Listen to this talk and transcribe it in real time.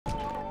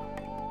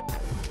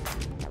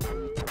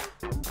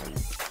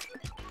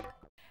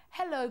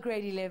Hello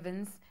grade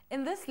 11s.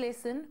 In this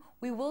lesson,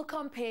 we will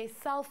compare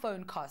cell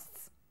phone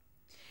costs.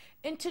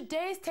 In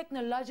today's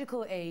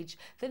technological age,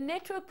 the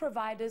network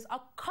providers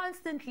are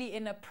constantly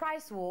in a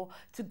price war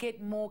to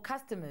get more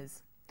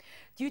customers.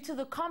 Due to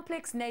the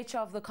complex nature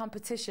of the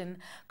competition,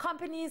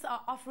 companies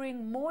are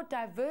offering more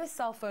diverse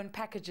cell phone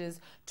packages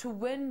to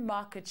win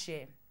market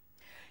share.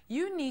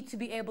 You need to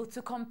be able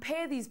to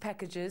compare these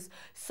packages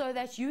so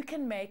that you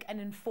can make an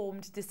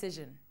informed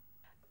decision.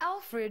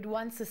 Alfred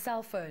wants a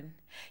cell phone.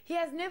 He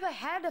has never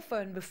had a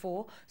phone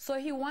before, so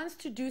he wants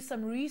to do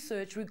some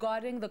research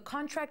regarding the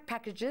contract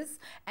packages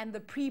and the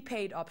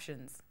prepaid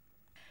options.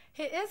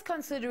 He is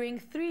considering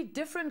 3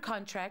 different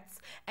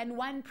contracts and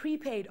 1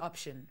 prepaid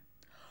option.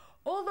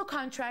 All the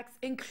contracts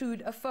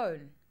include a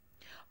phone.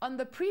 On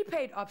the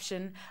prepaid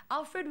option,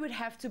 Alfred would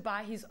have to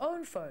buy his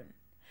own phone.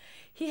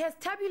 He has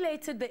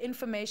tabulated the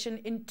information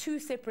in 2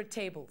 separate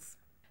tables.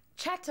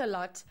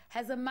 Chat-A-Lot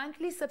has a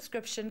monthly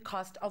subscription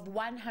cost of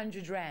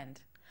 100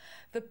 Rand.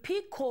 The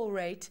peak call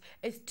rate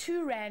is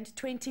 2 Rand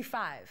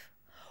 25.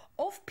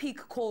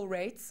 Off-peak call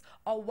rates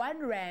are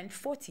 1 Rand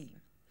 40.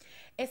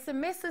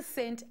 SMSs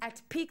sent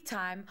at peak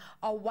time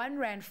are 1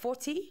 Rand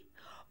 40.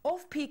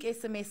 Off-peak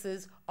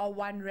SMSs are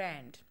 1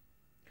 Rand.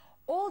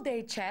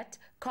 All-day chat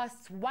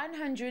costs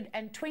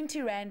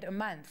 120 Rand a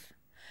month.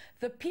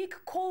 The peak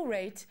call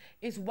rate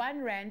is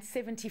 1 Rand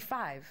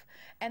 75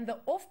 and the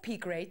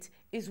off-peak rate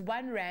is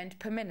 1 Rand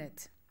per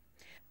minute.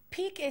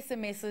 Peak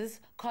SMSs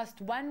cost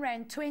 1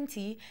 Rand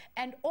 20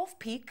 and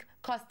off-peak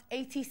cost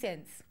 80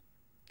 cents.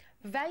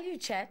 Value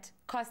chat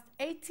costs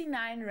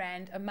 89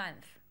 Rand a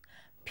month.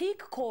 Peak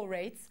call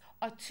rates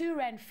are 2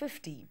 Rand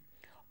 50.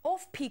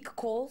 Off-peak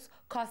calls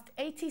cost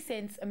 80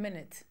 cents a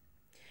minute.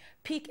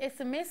 Peak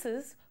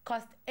SMSs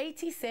cost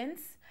 80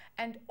 cents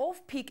and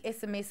off-peak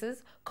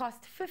SMSs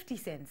cost 50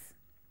 cents.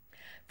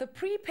 The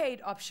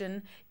prepaid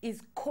option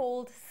is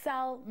called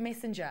Cell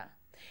Messenger.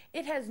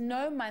 It has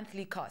no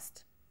monthly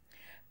cost.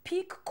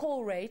 Peak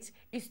call rate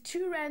is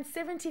 2 Rand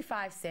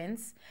 75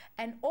 cents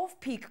and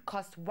off-peak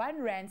costs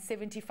 1 Rand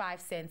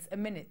 75 cents a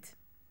minute.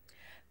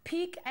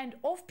 Peak and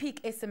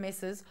off-peak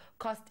SMSs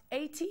cost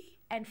 80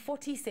 and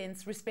 40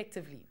 cents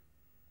respectively.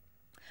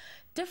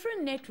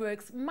 Different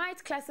networks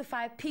might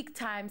classify peak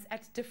times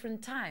at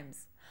different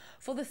times.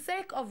 For the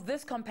sake of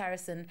this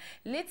comparison,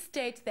 let's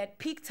state that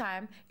peak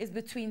time is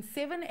between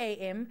 7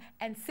 a.m.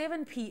 and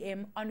 7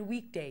 p.m. on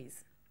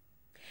weekdays.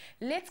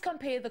 Let's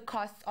compare the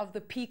costs of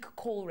the peak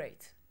call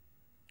rate.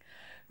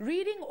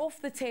 Reading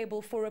off the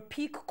table for a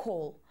peak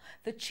call,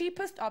 the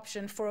cheapest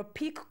option for a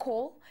peak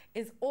call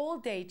is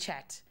all-day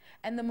chat,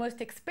 and the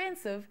most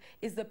expensive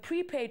is the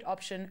prepaid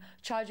option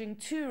charging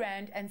 2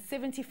 Rand and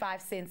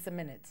 75 cents a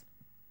minute.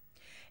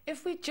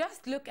 If we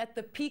just look at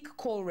the peak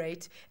call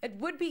rate, it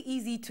would be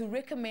easy to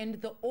recommend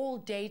the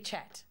all-day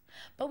chat.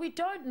 But we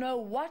don't know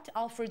what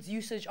Alfred's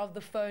usage of the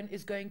phone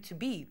is going to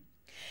be.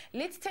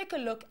 Let's take a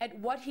look at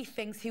what he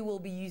thinks he will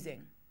be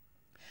using.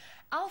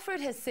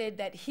 Alfred has said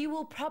that he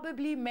will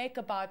probably make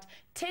about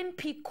 10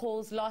 peak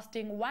calls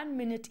lasting 1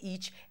 minute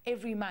each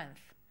every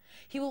month.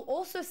 He will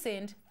also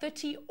send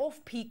 30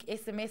 off-peak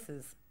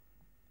SMSs.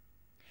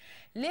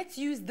 Let's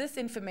use this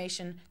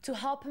information to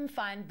help him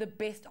find the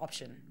best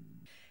option.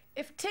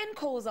 If 10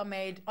 calls are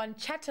made on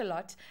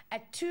Chat-A-Lot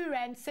at 2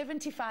 Rand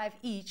 75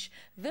 each,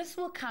 this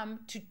will come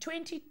to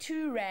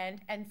 22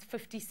 Rand and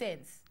 50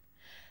 cents.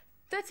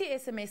 30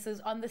 SMSs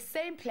on the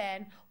same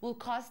plan will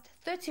cost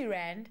 30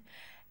 Rand.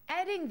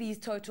 Adding these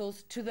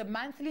totals to the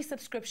monthly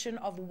subscription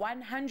of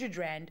 100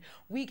 Rand,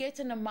 we get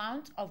an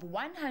amount of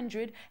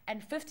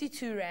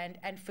 152 Rand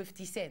and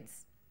 50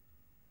 cents.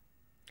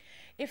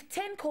 If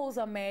 10 calls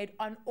are made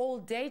on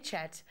all-day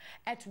chat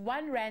at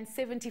 1 Rand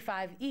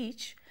 75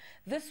 each,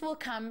 this will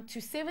come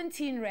to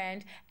 17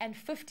 Rand and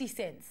 50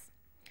 cents.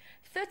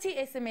 30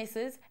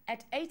 SMSs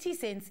at 80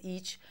 cents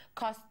each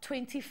cost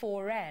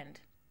 24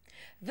 Rand.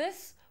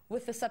 This,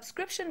 with the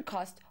subscription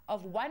cost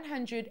of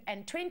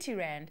 120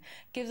 Rand,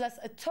 gives us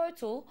a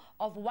total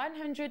of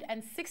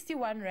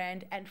 161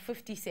 Rand and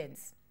 50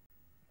 cents.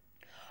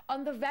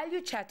 On the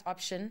value chat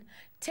option,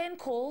 10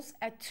 calls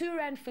at 2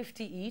 Rand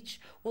 50 each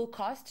will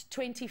cost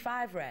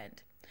 25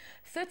 Rand.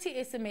 30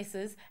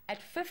 SMSs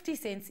at 50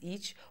 cents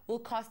each will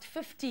cost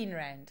 15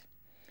 Rand.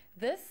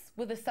 This,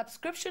 with a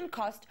subscription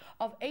cost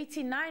of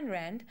 89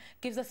 Rand,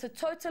 gives us a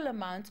total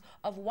amount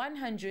of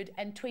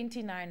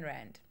 129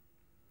 Rand.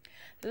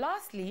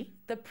 Lastly,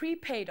 the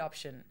prepaid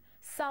option,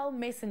 Cell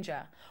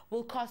Messenger,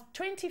 will cost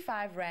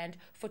 25 Rand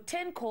for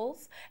 10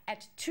 calls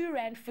at 2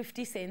 Rand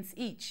 50 cents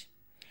each.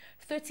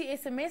 30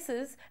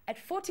 SMSs at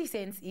 40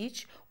 cents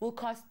each will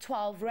cost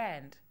 12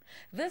 Rand.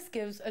 This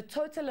gives a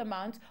total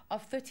amount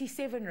of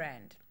 37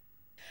 Rand.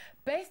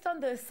 Based on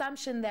the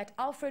assumption that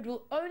Alfred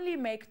will only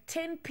make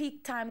 10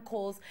 peak time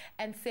calls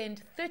and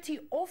send 30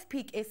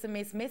 off-peak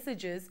SMS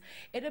messages,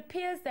 it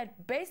appears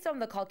that based on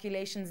the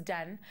calculations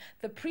done,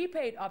 the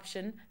prepaid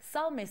option,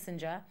 Cell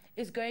Messenger,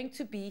 is going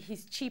to be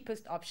his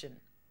cheapest option.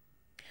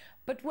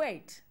 But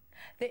wait!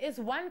 There is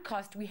one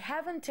cost we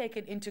haven't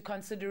taken into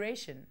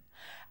consideration.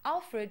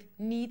 Alfred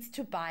needs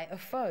to buy a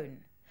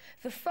phone.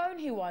 The phone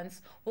he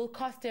wants will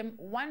cost him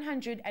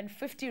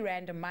 150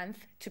 Rand a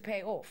month to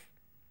pay off.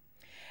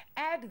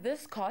 Add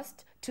this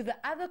cost to the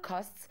other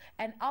costs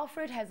and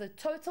Alfred has a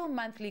total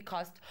monthly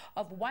cost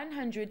of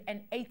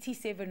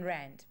 187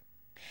 Rand.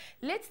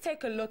 Let's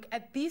take a look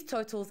at these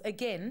totals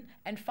again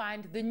and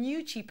find the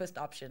new cheapest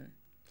option.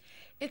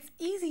 It's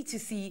easy to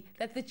see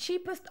that the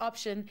cheapest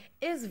option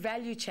is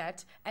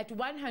ValueChat at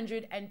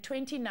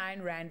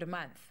 129 Rand a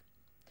month.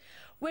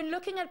 When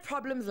looking at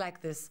problems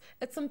like this,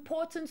 it's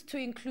important to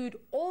include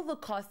all the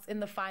costs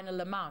in the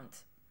final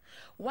amount.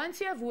 Once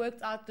you have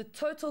worked out the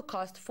total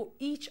cost for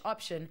each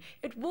option,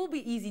 it will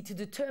be easy to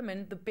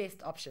determine the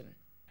best option.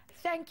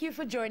 Thank you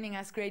for joining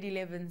us, grade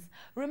 11s.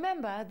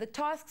 Remember, the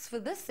tasks for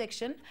this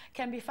section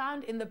can be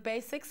found in the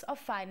Basics of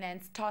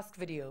Finance task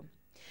video.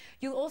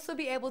 You'll also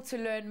be able to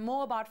learn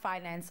more about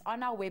finance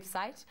on our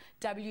website,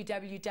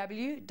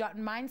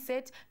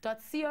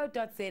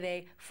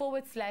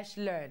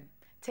 www.mindset.co.za/learn.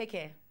 Take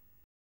care.